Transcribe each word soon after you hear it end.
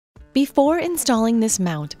Before installing this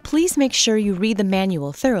mount, please make sure you read the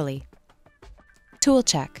manual thoroughly. Tool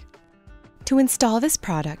check. To install this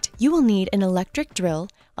product, you will need an electric drill,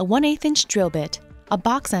 a 1/8" drill bit, a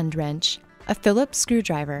box end wrench, a Phillips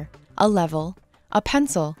screwdriver, a level, a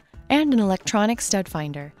pencil, and an electronic stud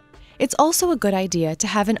finder. It's also a good idea to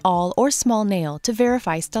have an awl or small nail to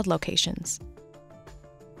verify stud locations.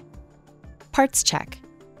 Parts check.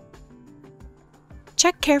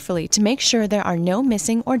 Check carefully to make sure there are no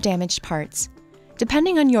missing or damaged parts.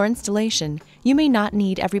 Depending on your installation, you may not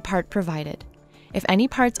need every part provided. If any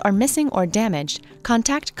parts are missing or damaged,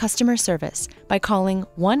 contact customer service by calling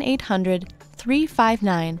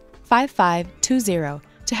 1-800-359-5520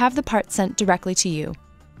 to have the part sent directly to you.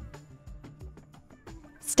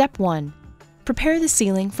 Step 1. Prepare the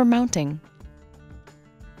ceiling for mounting.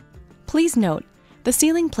 Please note, the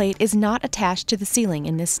ceiling plate is not attached to the ceiling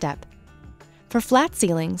in this step. For flat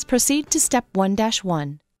ceilings, proceed to Step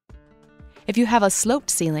 1-1. If you have a sloped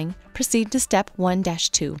ceiling, proceed to Step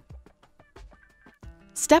 1-2.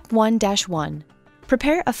 Step 1-1.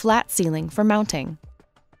 Prepare a flat ceiling for mounting.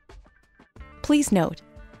 Please note,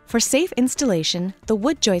 for safe installation, the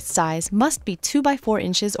wood joist size must be 2 by 4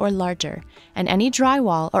 inches or larger, and any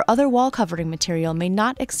drywall or other wall covering material may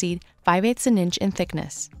not exceed 5/8 an inch in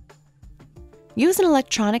thickness. Use an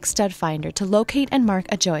electronic stud finder to locate and mark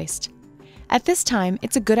a joist. At this time,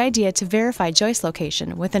 it's a good idea to verify joist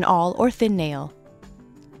location with an awl or thin nail.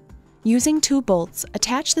 Using 2 bolts,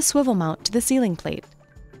 attach the swivel mount to the ceiling plate.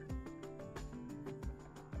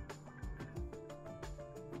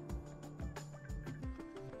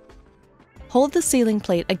 Hold the ceiling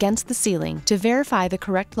plate against the ceiling to verify the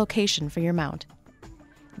correct location for your mount.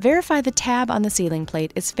 Verify the tab on the ceiling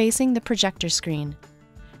plate is facing the projector screen.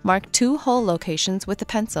 Mark 2 hole locations with a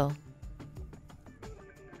pencil.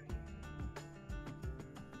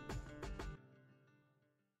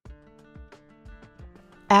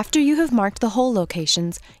 After you have marked the hole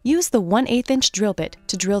locations, use the 1/8" drill bit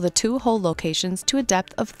to drill the 2 hole locations to a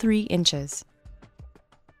depth of 3 inches.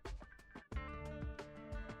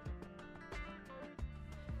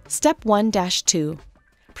 Step 1-2.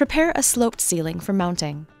 Prepare a sloped ceiling for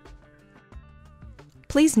mounting.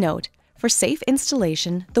 Please note, for safe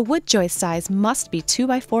installation, the wood joist size must be 2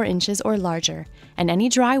 by 4 inches or larger, and any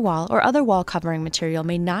drywall or other wall covering material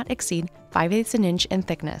may not exceed 5/8 an inch in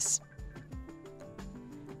thickness.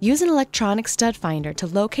 Use an electronic stud finder to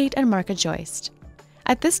locate and mark a joist.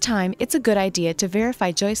 At this time, it's a good idea to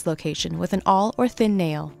verify joist location with an awl or thin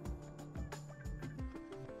nail.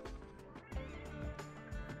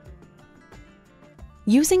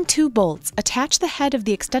 Using 2 bolts, attach the head of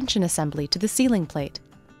the extension assembly to the ceiling plate.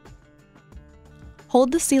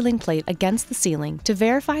 Hold the ceiling plate against the ceiling to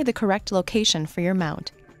verify the correct location for your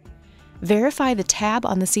mount. Verify the tab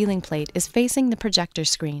on the ceiling plate is facing the projector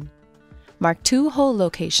screen. Mark 2 hole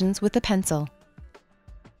locations with a pencil.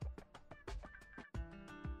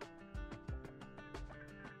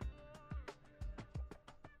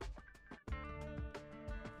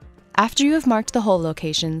 After you have marked the hole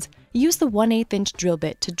locations, use the 1/8" drill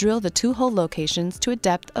bit to drill the 2 hole locations to a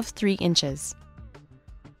depth of 3 inches.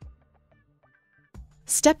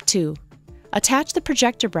 Step 2. Attach the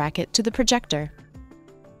projector bracket to the projector.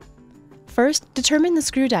 First, determine the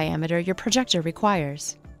screw diameter your projector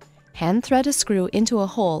requires. Hand thread a screw into a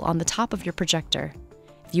hole on the top of your projector.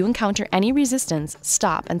 If you encounter any resistance,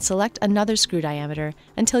 stop and select another screw diameter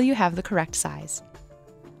until you have the correct size.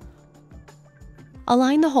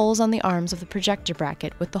 Align the holes on the arms of the projector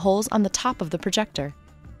bracket with the holes on the top of the projector.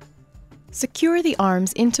 Secure the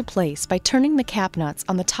arms into place by turning the cap nuts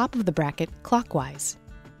on the top of the bracket clockwise.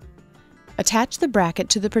 Attach the bracket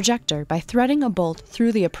to the projector by threading a bolt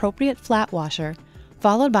through the appropriate flat washer,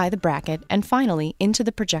 followed by the bracket, and finally into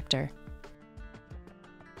the projector.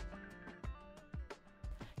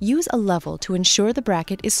 Use a level to ensure the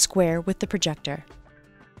bracket is square with the projector.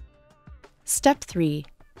 Step 3.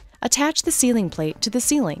 Attach the ceiling plate to the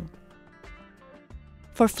ceiling.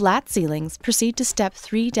 For flat ceilings, proceed to Step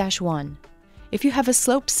 3-1. If you have a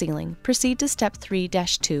sloped ceiling, proceed to Step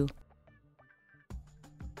 3-2.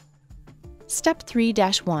 Step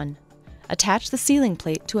 3-1. Attach the ceiling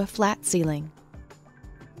plate to a flat ceiling.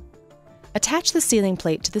 Attach the ceiling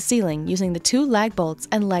plate to the ceiling using the 2 lag bolts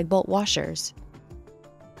and lag bolt washers.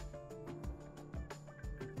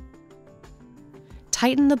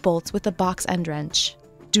 Tighten the bolts with a box end wrench.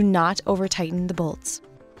 Do not over-tighten the bolts.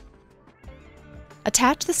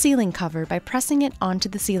 Attach the ceiling cover by pressing it onto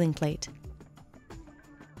the ceiling plate.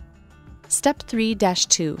 Step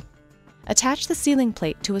 3-2. Attach the ceiling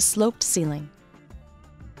plate to a sloped ceiling.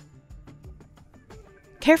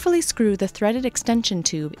 Carefully screw the threaded extension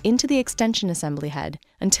tube into the extension assembly head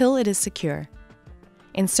until it is secure.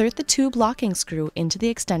 Insert the tube locking screw into the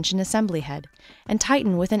extension assembly head and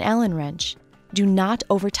tighten with an Allen wrench. Do not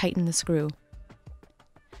over-tighten the screw.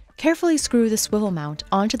 Carefully screw the swivel mount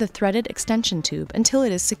onto the threaded extension tube until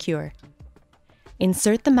it is secure.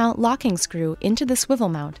 Insert the mount locking screw into the swivel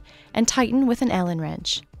mount and tighten with an Allen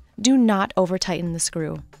wrench. Do not over-tighten the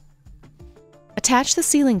screw. Attach the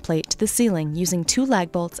sealing plate to the ceiling using 2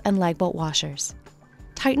 lag bolts and lag bolt washers.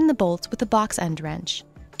 Tighten the bolts with a box end wrench.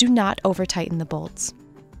 Do not over-tighten the bolts.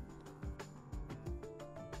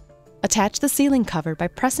 Attach the ceiling cover by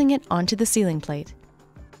pressing it onto the ceiling plate.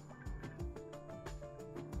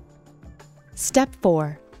 Step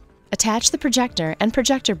 4. Attach the projector and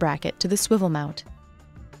projector bracket to the swivel mount.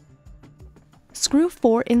 Screw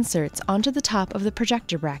 4 inserts onto the top of the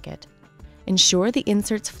projector bracket. Ensure the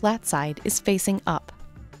insert's flat side is facing up.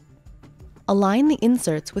 Align the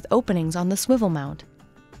inserts with openings on the swivel mount.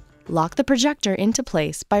 Lock the projector into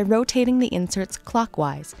place by rotating the inserts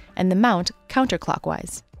clockwise and the mount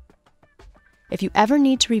counterclockwise. If you ever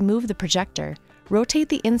need to remove the projector, rotate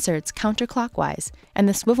the inserts counterclockwise and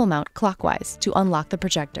the swivel mount clockwise to unlock the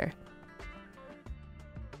projector.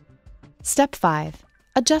 Step 5.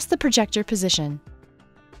 Adjust the projector position.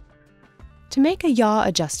 To make a yaw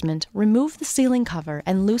adjustment, remove the ceiling cover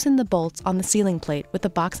and loosen the bolts on the ceiling plate with a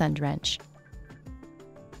box end wrench.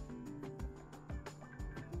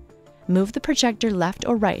 Move the projector left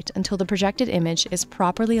or right until the projected image is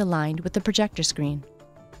properly aligned with the projector screen.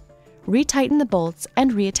 Retighten the bolts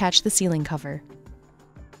and reattach the ceiling cover.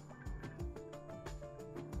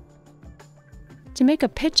 To make a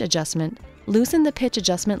pitch adjustment, loosen the pitch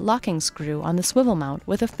adjustment locking screw on the swivel mount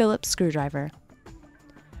with a Phillips screwdriver.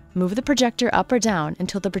 Move the projector up or down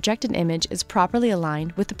until the projected image is properly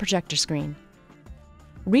aligned with the projector screen.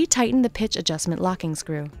 Retighten the pitch adjustment locking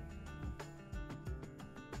screw.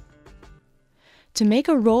 To make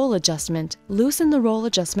a roll adjustment, loosen the roll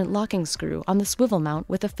adjustment locking screw on the swivel mount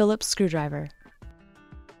with a Phillips screwdriver.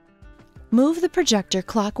 Move the projector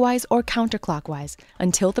clockwise or counterclockwise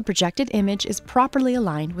until the projected image is properly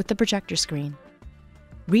aligned with the projector screen.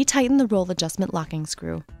 Retighten the roll adjustment locking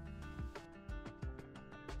screw.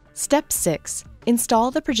 Step 6.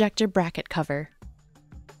 Install the projector bracket cover.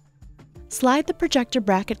 Slide the projector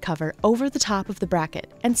bracket cover over the top of the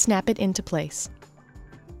bracket and snap it into place.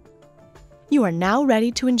 You are now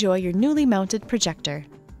ready to enjoy your newly mounted projector.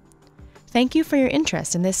 Thank you for your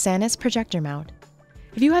interest in this Sanus projector mount.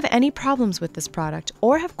 If you have any problems with this product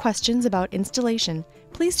or have questions about installation,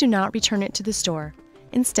 please do not return it to the store.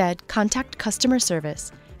 Instead, contact customer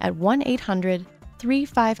service at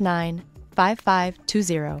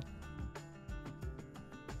 1-800-359-5520.